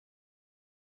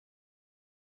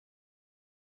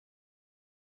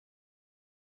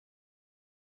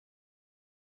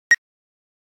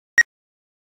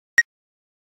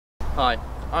Hi,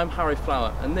 I'm Harry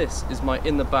Flower and this is my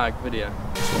in the bag video.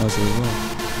 That's what I said as well.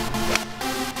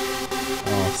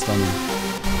 Oh, stunning.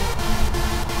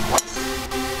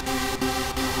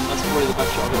 That's probably the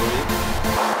best shot I've ever made.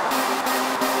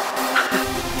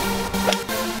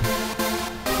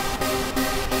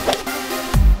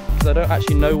 Because I don't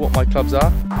actually know what my clubs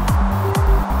are.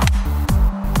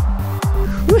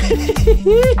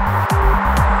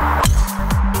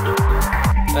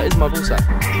 That is my ball set.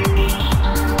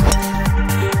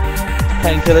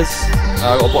 Painkillers.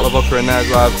 I've got a bottle of vodka in there as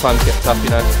well. Times get tough,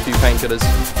 you know, a few painkillers.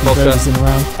 Vodka.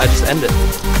 I just end it.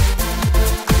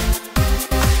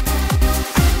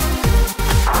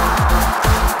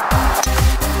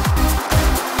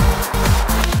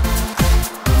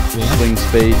 Swing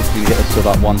speed, if you get us to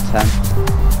about 110.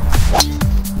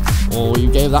 Oh, you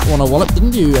gave that one a wallop,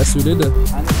 didn't you? Yes, we did.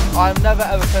 I'm never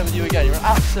ever playing with you again. You're an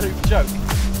absolute joke.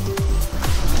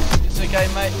 It's okay,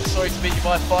 mate. Sorry to beat you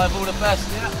by 5. All the best.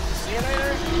 Yeah. See you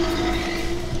later.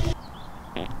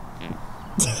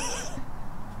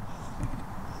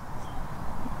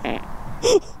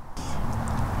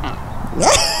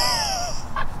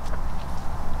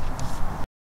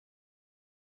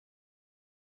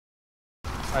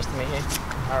 Nice to meet you.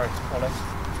 Harry, Oli.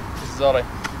 This is Oli.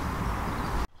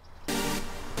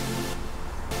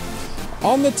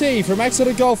 On the tee from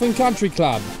Exeter Golf and Country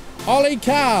Club, Oli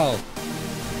Cowl.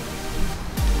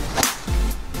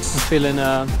 I'm feeling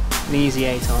an easy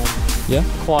 8 iron. Yeah?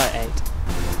 Quiet 8.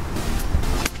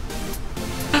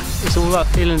 It's all about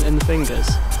feeling it in the fingers.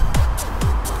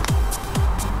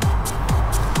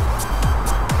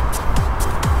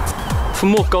 For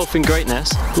more golfing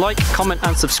greatness, like, comment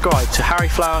and subscribe to Harry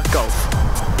Flower Golf.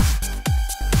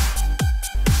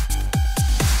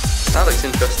 That looks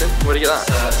interesting. Where'd you get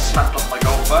that? Snapped off my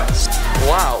golf bag.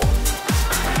 Wow.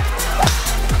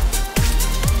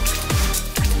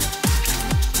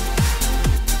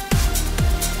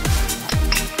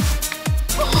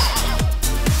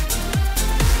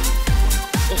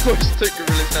 Almost took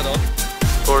Gorilla's head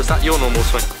off. Or is that your normal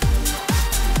swing?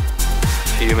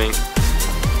 Fuming.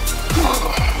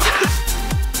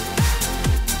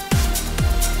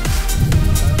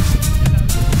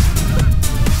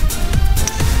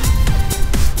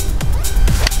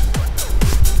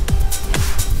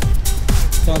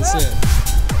 Can't see it.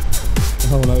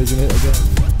 Oh no, he's gonna hit again.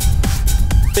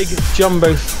 Big,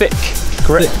 jumbo, thick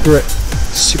grip. Thick grip.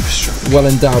 Super stroke. Well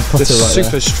endowed putter right super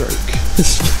there. stroke.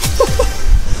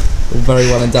 Very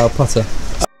well endowed putter.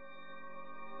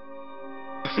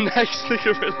 Next to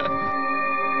Gorilla.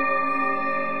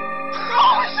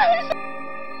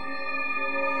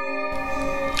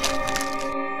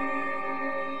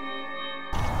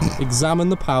 Examine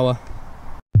the power.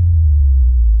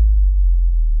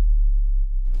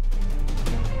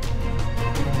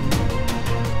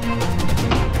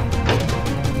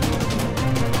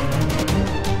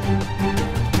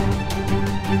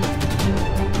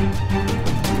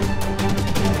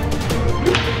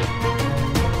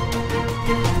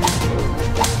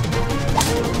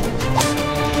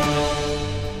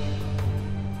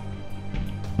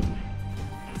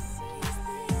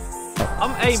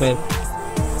 I'm aiming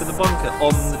for the bunker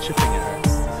on the chipping area.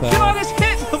 Can I just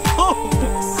hit the ball?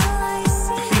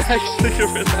 Next to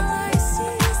Gorilla.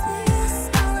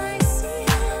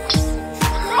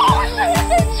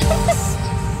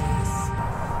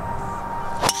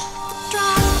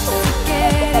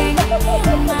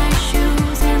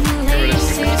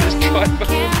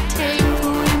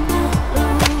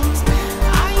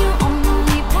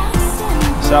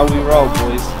 So we roll,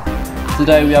 boys.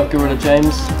 Today we have Gorilla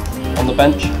James on the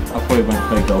bench. I probably won't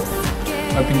play golf.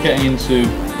 I've been getting into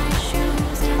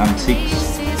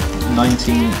antiques,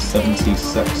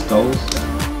 1976 dolls.